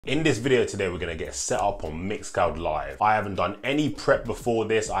In this video today, we're gonna get set up on Mixcloud Live. I haven't done any prep before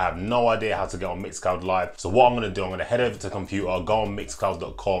this. I have no idea how to get on Mixcloud Live. So what I'm gonna do, I'm gonna head over to the computer, go on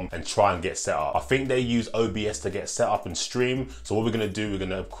mixcloud.com and try and get set up. I think they use OBS to get set up and stream. So what we're gonna do, we're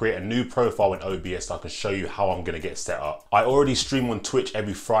gonna create a new profile in OBS so I can show you how I'm gonna get set up. I already stream on Twitch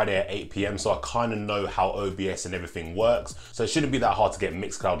every Friday at 8 PM, so I kind of know how OBS and everything works. So it shouldn't be that hard to get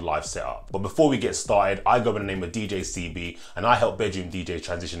Mixcloud Live set up. But before we get started, I go by the name of DJ CB and I help bedroom DJs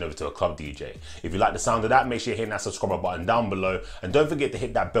transition over to a club DJ. If you like the sound of that, make sure you're hitting that subscribe button down below and don't forget to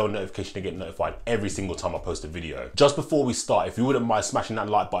hit that bell notification to get notified every single time I post a video. Just before we start, if you wouldn't mind smashing that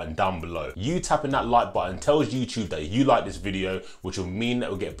like button down below. You tapping that like button tells YouTube that you like this video, which will mean that it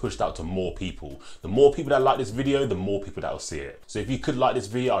will get pushed out to more people. The more people that like this video, the more people that will see it. So if you could like this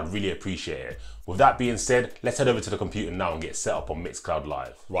video, I'd really appreciate it. With that being said, let's head over to the computer now and get set up on Mixcloud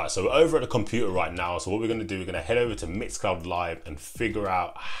Live. Right, so we're over at the computer right now. So what we're gonna do, we're gonna head over to Mixcloud Live and figure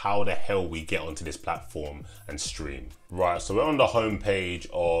out how the hell we get onto this platform and stream. Right, so we're on the home page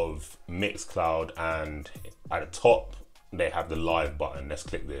of Mixcloud and at the top, they have the live button. Let's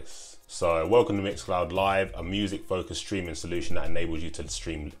click this. So welcome to Mixcloud Live, a music-focused streaming solution that enables you to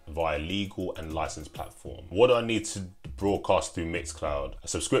stream via legal and licensed platform. What do I need to broadcast through Mixcloud? A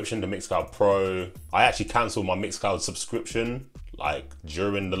subscription to Mixcloud Pro. I actually canceled my Mixcloud subscription like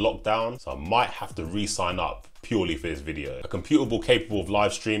during the lockdown, so I might have to re-sign up purely for this video. A computer capable of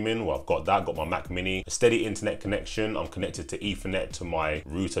live streaming, well, I've got that, got my Mac Mini. A steady internet connection, I'm connected to Ethernet to my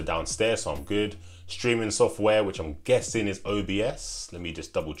router downstairs, so I'm good. Streaming software, which I'm guessing is OBS. Let me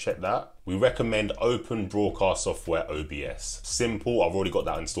just double check that. We recommend open broadcast software OBS. Simple, I've already got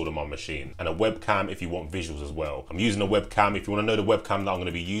that installed on my machine. And a webcam if you want visuals as well. I'm using a webcam. If you want to know the webcam that I'm going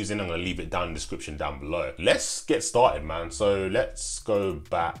to be using, I'm going to leave it down in the description down below. Let's get started, man. So let's go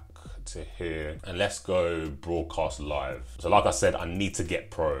back to here and let's go broadcast live. So like I said, I need to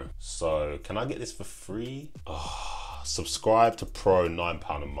get pro. So can I get this for free? Subscribe to Pro,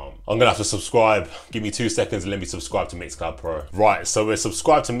 £9 a month. I'm gonna have to subscribe. Give me 2 seconds and let me subscribe to Mixcloud Pro. Right, so we're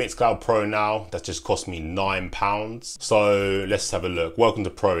subscribed to Mixcloud Pro now. That just cost me £9. So let's have a look. Welcome to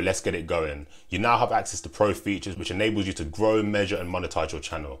Pro, let's get it going. You now have access to Pro features, which enables you to grow, measure, and monetize your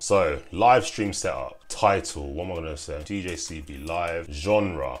channel. So live stream setup, title, what am I gonna say? DJ CB Live,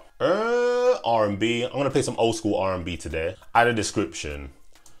 genre, R&B. I'm gonna play some old school R&B today. Add a description,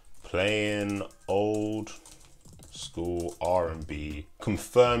 playing old school R&B,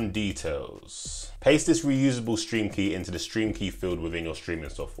 confirm details. Paste this reusable stream key into the stream key field within your streaming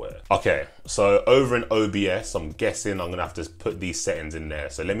software. Okay, so over in OBS, I'm guessing I'm gonna have to put these settings in there.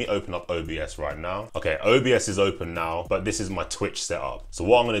 So let me open up OBS right now. Okay, OBS is open now, but this is my Twitch setup. So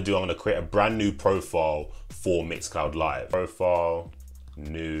what I'm gonna do, I'm gonna create a brand new profile for Mixcloud Live. Profile,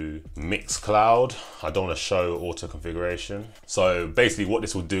 new Mixcloud. I don't want to show auto configuration. So basically what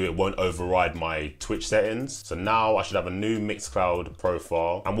this will do, it won't override my Twitch settings. So now I should have a new Mixcloud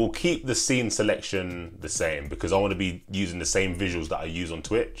profile and we'll keep the scene selection the same because I want to be using the same visuals that I use on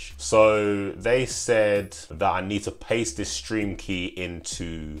Twitch. So they said that I need to paste this stream key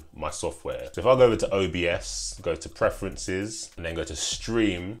into my software. So if I go over to OBS, go to preferences and then go to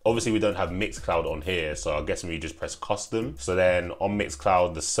stream, obviously we don't have Mixcloud on here. So I guess we just press custom. So then on Mixcloud,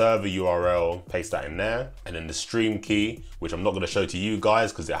 the server URL, paste that in there, and then the stream key, which I'm not going to show to you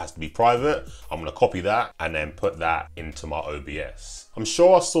guys because it has to be private. I'm going to copy that and then put that into my OBS. I'm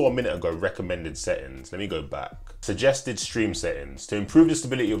sure I saw a minute ago recommended settings. Let me go back. Suggested stream settings. To improve the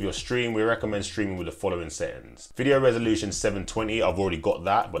stability of your stream, we recommend streaming with the following settings. Video resolution 720, I've already got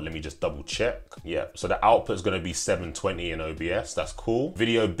that, but let me just double check. Yeah, so the output is going to be 720 in OBS, that's cool.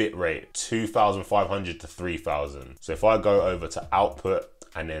 Video bitrate, 2,500 to 3,000. So if I go over to output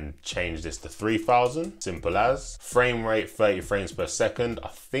and then change this to 3,000, simple as. Frame rate, 30 frames per second. I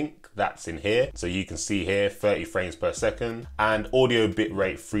think that's in here. So you can see here, 30 frames per second. And audio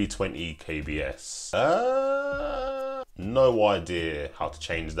bitrate, 320 kbs. No idea how to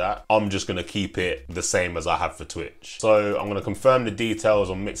change that. I'm just gonna keep it the same as I have for Twitch. So I'm gonna confirm the details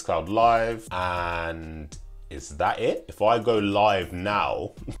on Mixcloud Live and is that it? If I go live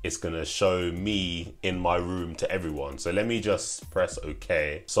now, it's gonna show me in my room to everyone. So let me just press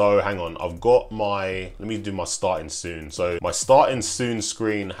OK. So hang on, I've got my, let me do my starting soon. So my starting soon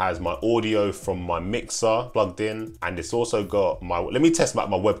screen has my audio from my mixer plugged in, and it's also got my, let me test that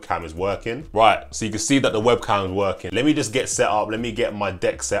my webcam is working. Right, so you can see that the webcam is working. Let me just get set up, let me get my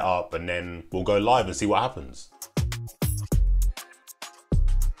deck set up, and then we'll go live and see what happens.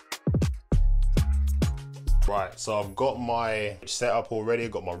 Right, so I've got my setup already,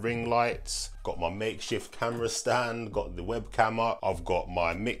 got my ring lights, Got my makeshift camera stand, got the webcam up, I've got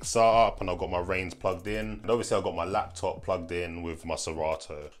my mixer up, and I've got my Reigns plugged in. And obviously I've got my laptop plugged in with my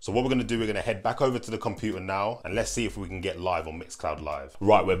Serato. So what we're gonna do, we're gonna head back over to the computer now, and let's see if we can get live on Mixcloud Live.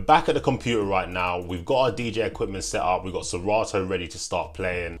 Right, we're back at the computer right now. We've got our DJ equipment set up, we've got Serato ready to start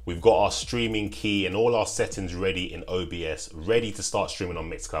playing. We've got our streaming key and all our settings ready in OBS, ready to start streaming on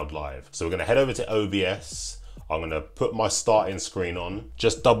Mixcloud Live. So we're gonna head over to OBS. I'm gonna put my starting screen on.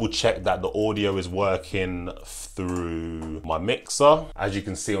 Just double check that the audio is working through my mixer. As you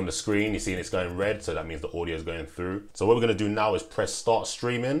can see on the screen, you're seeing it's going red, so that means the audio is going through. So what we're gonna do now is press start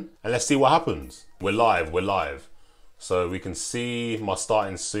streaming, and let's see what happens. We're live, we're live. So we can see my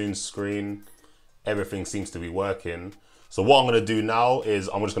starting soon screen. Everything seems to be working. So what I'm gonna do now is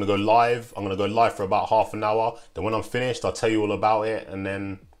I'm just gonna go live. I'm gonna go live for about half an hour. Then when I'm finished, I'll tell you all about it, and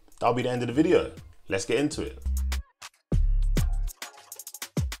then that'll be the end of the video. Let's get into it.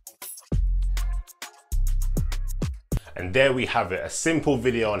 And there we have it, a simple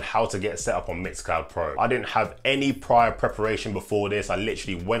video on how to get set up on Mixcloud Pro. I didn't have any prior preparation before this. I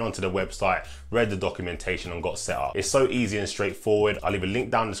literally went onto the website, read the documentation and got set up. It's so easy and straightforward. I'll leave a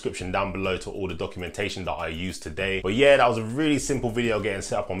link down in the description down below to all the documentation that I used today. But yeah, that was a really simple video getting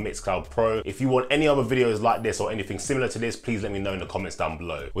set up on Mixcloud Pro. If you want any other videos like this or anything similar to this, please let me know in the comments down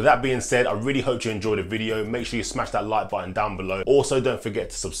below. With that being said, I really hope you enjoyed the video. Make sure you smash that like button down below. Also, don't forget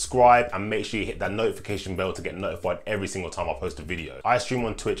to subscribe and make sure you hit that notification bell to get notified every single time I post a video. I stream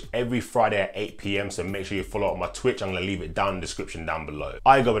on Twitch every Friday at 8 PM, so make sure you follow up my Twitch. I'm gonna leave it down in the description down below.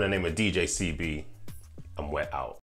 I go by the name of DJ CB, and we're out.